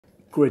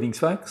Greetings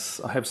folks,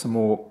 I have some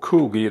more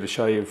cool gear to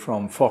show you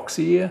from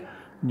Foxeer.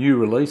 New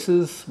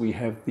releases, we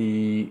have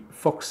the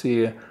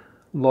Foxeer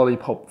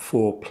Lollipop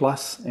 4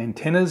 Plus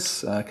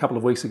antennas. A couple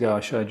of weeks ago I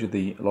showed you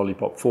the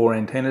Lollipop 4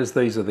 antennas.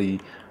 These are the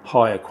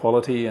higher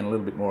quality and a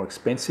little bit more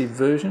expensive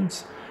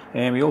versions.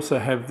 And we also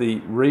have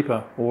the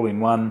Reaper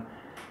all-in-one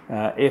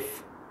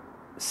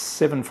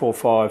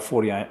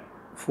F745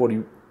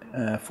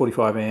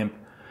 45 amp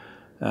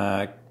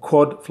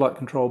quad flight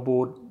control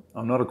board.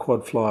 I'm not a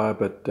quad flyer,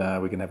 but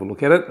we can have a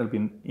look at it. It'll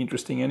be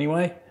interesting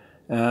anyway.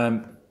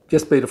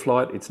 Just beta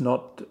flight. It's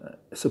not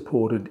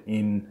supported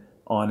in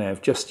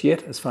iNav just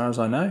yet, as far as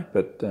I know,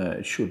 but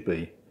it should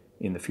be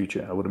in the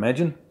future, I would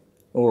imagine.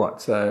 All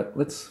right, so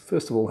let's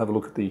first of all have a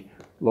look at the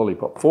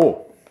Lollipop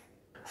 4.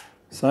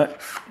 So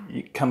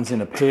it comes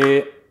in a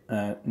pair,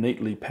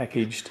 neatly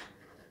packaged,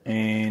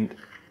 and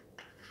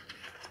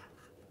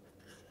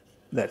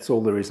that's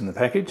all there is in the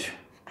package.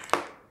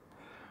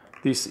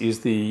 This is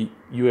the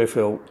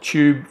UFL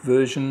tube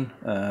version,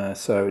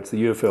 so it's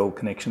the UFL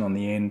connection on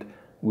the end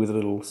with a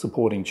little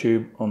supporting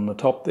tube on the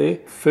top there.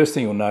 First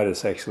thing you'll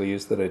notice actually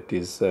is that it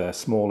is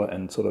smaller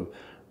and sort of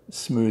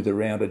smoother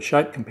rounded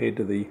shape compared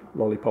to the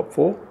Lollipop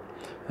 4.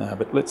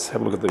 But let's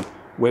have a look at the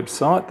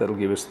website, that'll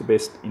give us the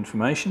best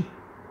information.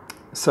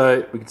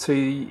 So we can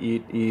see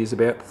it is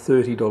about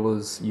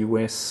 $30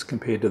 US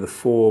compared to the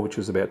 4, which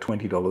was about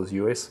 $20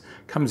 US.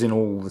 Comes in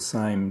all the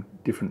same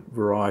different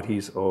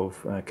varieties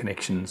of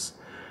connections,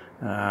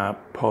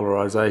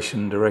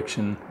 polarization,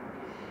 direction,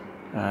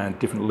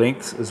 different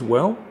lengths as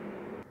well.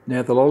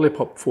 Now the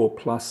Lollipop 4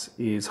 Plus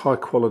is high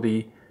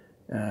quality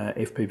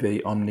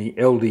FPV Omni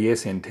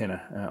LDS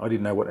antenna. I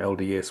didn't know what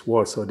LDS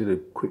was, so I did a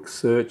quick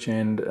search,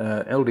 and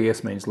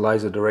LDS means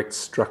laser direct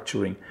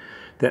structuring.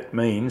 That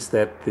means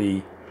that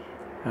the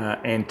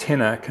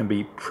antenna can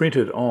be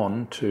printed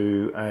on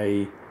to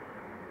a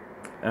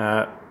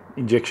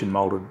injection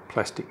molded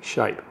plastic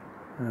shape.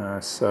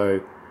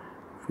 So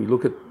if we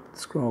look at,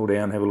 scroll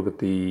down, have a look at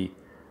the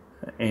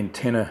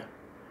antenna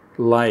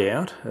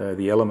layout,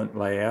 the element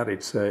layout.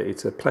 It's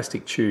a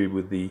plastic tube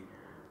with the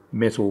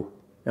metal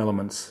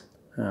elements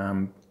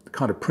kind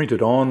of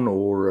printed on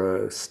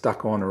or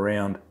stuck on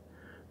around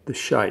the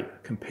shape,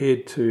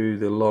 compared to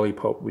the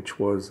Lollipop, which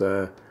was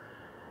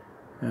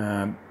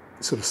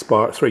sort of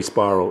three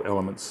spiral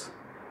elements,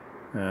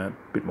 a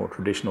bit more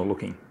traditional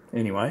looking.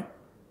 Anyway,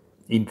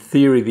 in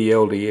theory the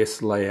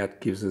LDS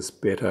layout gives us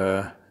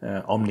better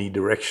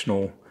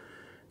omnidirectional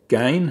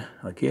gain,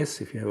 I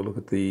guess. If you have a look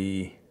at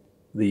the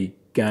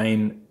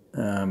gain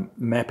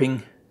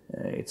mapping,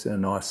 it's a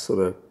nice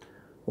sort of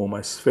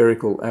almost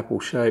spherical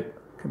apple shape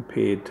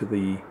compared to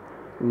the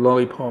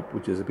Lollipop,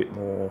 which is a bit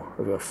more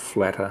of a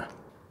flatter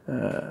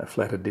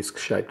disc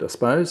shaped, I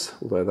suppose,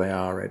 although they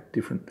are at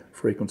different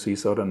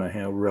frequencies, so I don't know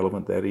how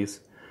relevant that is.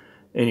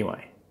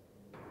 Anyway,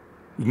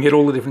 you can get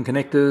all the different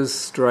connectors: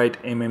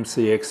 straight,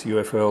 MMCX,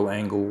 UFL,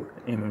 angle,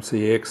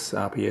 MMCX,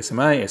 RP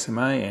SMA,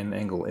 SMA, and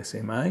angle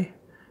SMA.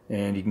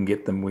 And you can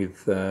get them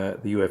with the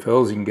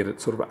UFLs. You can get it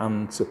sort of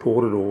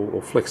unsupported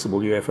or flexible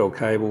UFL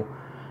cable,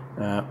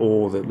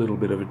 or the little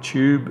bit of a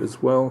tube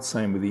as well.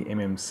 Same with the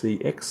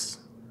MMCX,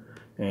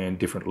 and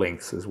different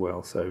lengths as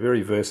well. So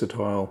very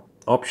versatile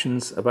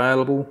options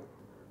available.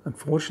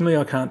 Unfortunately,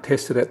 I can't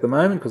test it at the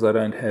moment because I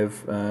don't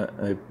have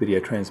a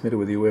video transmitter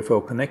with a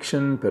UFL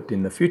connection, but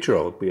in the future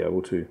I'll be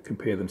able to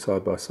compare them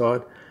side by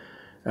side.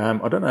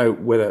 I don't know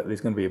whether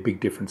there's going to be a big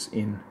difference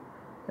in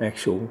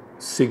actual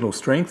signal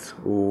strength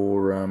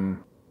or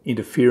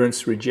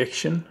interference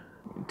rejection.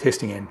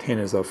 Testing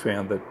antennas, I've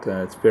found that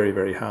it's very,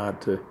 very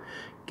hard to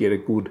get a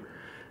good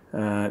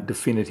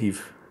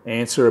definitive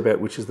answer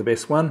about which is the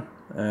best one,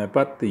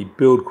 but the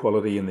build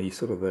quality and the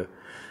sort of the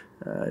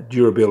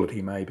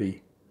durability may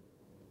be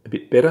a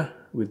bit better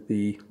with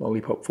the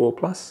Lollipop 4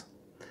 Plus.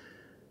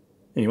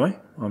 Anyway,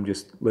 I'm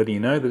just letting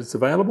you know that it's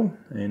available,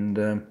 and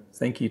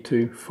thank you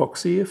to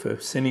Foxeer for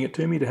sending it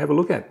to me to have a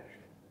look at.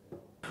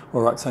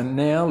 Alright, so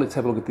now let's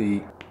have a look at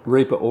the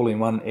Reaper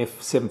all-in-one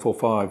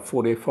F745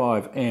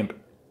 45 amp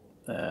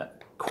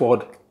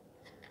quad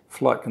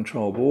flight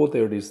control board.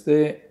 There it is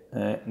there.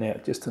 Now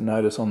just to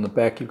notice on the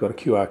back, you've got a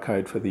QR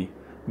code for the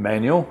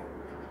manual.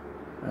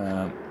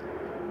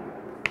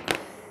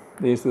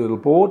 There's the little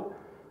board.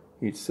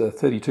 It's a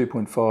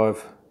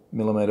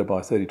 32.5mm by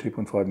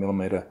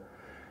 32.5mm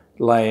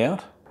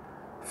layout.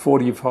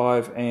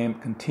 45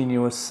 amp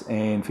continuous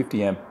and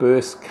 50 amp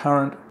burst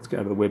current. Let's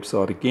go to the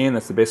website again.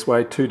 That's the best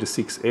way. 2 to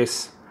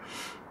 6S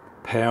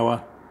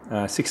power,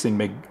 16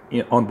 meg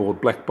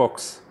onboard black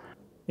box,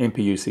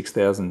 MPU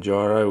 6000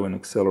 gyro and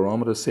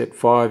accelerometer set,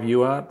 5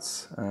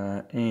 UARTs,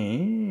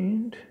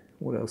 and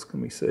what else can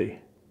we see?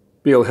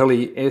 BL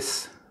Heli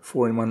S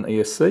 4-in-1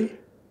 ESC.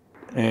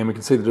 And we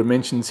can see the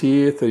dimensions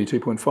here: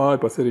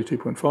 32.5 by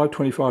 32.5,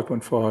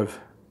 25.5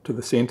 to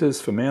the centres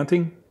for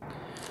mounting.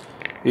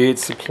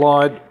 It's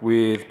supplied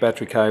with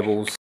battery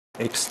cables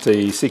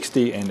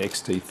XT60 and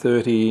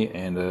XT30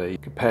 and a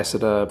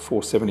capacitor,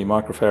 470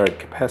 microfarad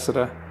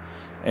capacitor.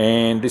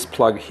 And this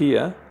plug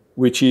here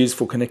which is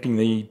for connecting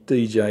the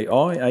DJI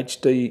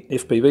HD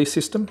FPV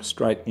system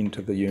straight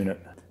into the unit.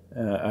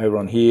 Over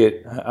on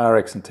here,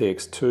 RX and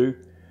TX2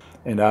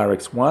 and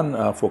RX1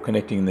 are for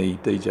connecting the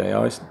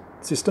DJI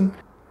system.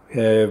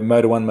 We have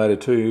motor 1, motor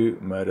 2,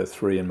 motor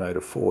 3 and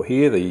motor 4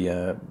 here,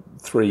 the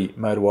 3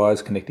 motor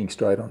wires connecting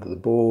straight onto the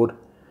board.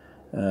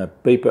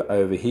 Beeper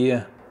over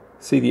here.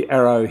 See the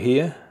arrow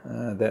here?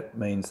 That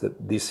means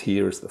that this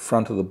here is the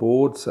front of the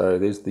board, so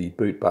there's the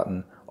boot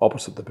button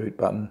opposite the boot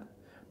button.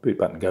 Boot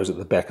button goes at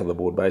the back of the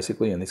board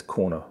basically, and this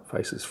corner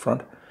faces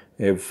front.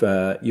 We have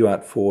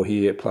UART 4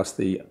 here, plus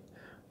the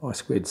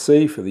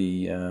I2C for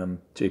the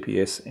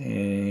GPS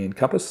and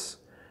compass,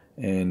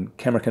 and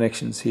camera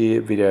connections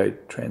here, video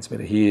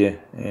transmitter here,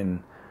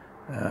 and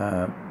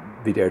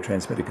video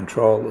transmitter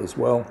control as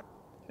well.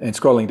 And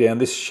scrolling down,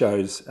 this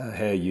shows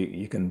how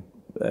you can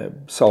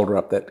solder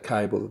up that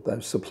cable that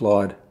they've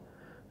supplied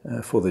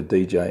for the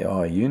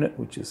DJI unit,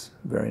 which is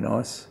very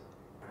nice.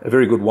 A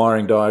very good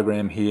wiring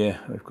diagram here.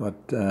 We've got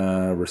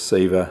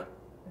receiver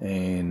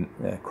and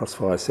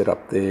crossfire set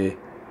up there,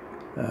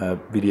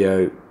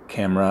 video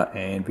camera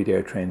and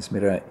video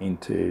transmitter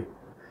into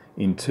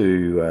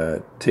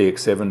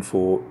TX7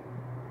 for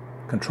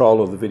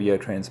control of the video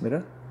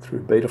transmitter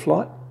through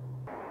Betaflight.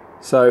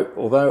 So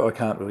although I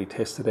can't really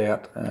test it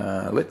out,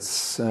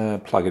 let's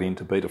plug it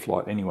into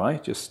Betaflight anyway,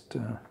 just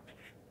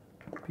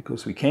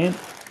because we can.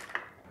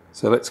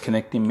 So let's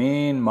connect him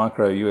in,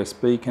 micro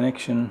USB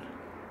connection.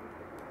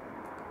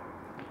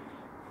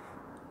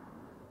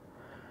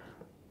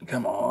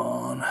 Come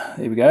on,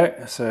 there we go.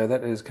 So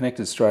that is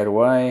connected straight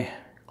away.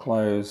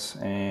 Close,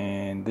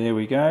 and there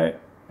we go.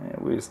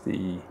 Where's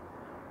the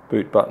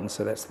boot button?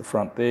 So that's the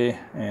front there,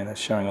 and that's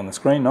showing on the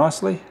screen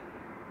nicely.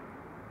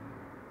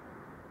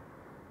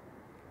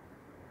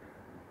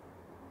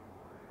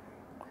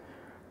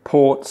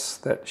 Ports,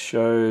 that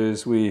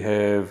shows we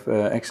have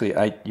actually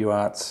 8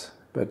 UARTs,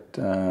 but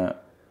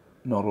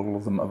not all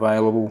of them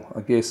available,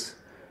 I guess.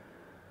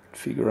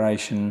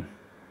 Configuration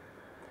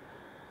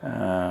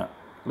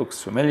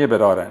looks familiar,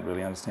 but I don't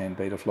really understand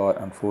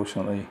Betaflight,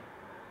 unfortunately.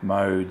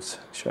 Modes,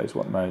 shows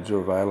what modes are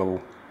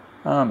available.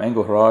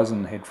 Angle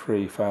horizon, head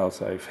free, fail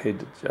safe,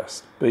 head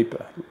adjust,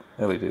 beeper,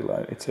 LED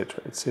low,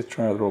 etc,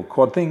 etc. They're all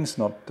quad things,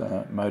 not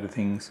motor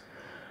things.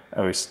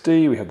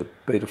 OSD, we have the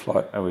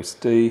Betaflight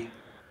OSD.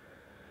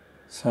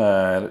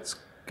 So let's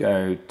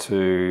go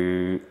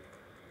to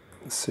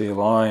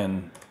CLI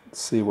and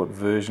see what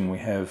version we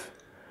have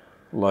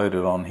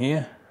loaded on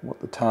here,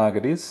 what the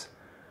target is.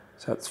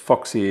 So it's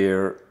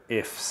Foxeer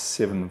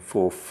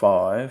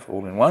F745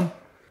 all in one.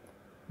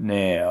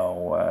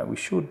 Now we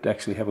should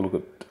actually have a look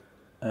at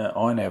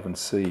iNav and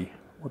see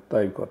what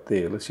they've got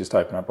there. Let's just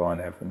open up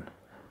iNav and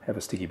have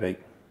a sticky beak.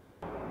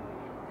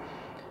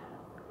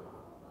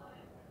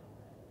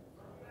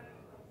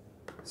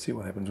 See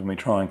what happens when we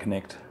try and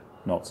connect.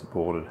 Not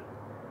supported.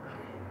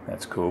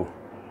 That's cool.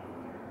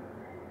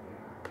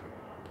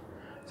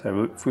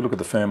 So if we look at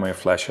the firmware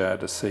flasher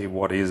to see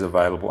what is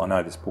available, I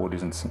know this board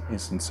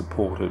isn't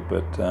supported,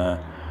 but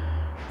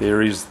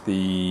there is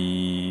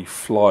the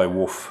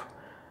Flywolf.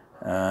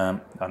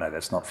 I know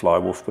that's not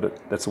Flywolf, but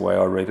that's the way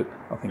I read it.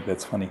 I think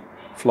that's funny.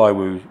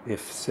 Flywoo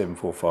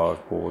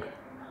F745 board.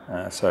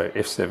 So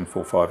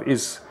F745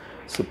 is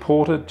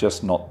supported,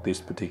 just not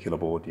this particular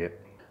board yet.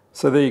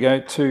 So there you go,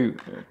 2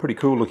 pretty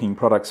cool looking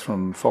products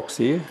from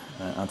Foxeer.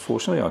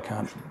 Unfortunately I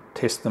can't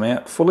test them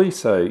out fully,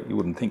 so you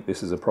wouldn't think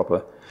this is a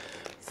proper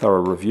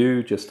thorough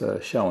review, just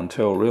a show and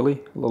tell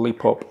really.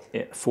 Lollipop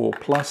 4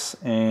 Plus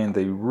and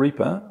the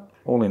Reaper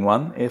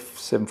all-in-one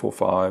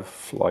F745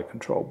 flight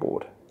control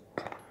board.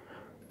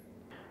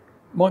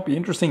 Might be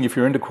interesting if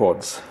you're into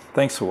quads.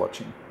 Thanks for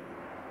watching.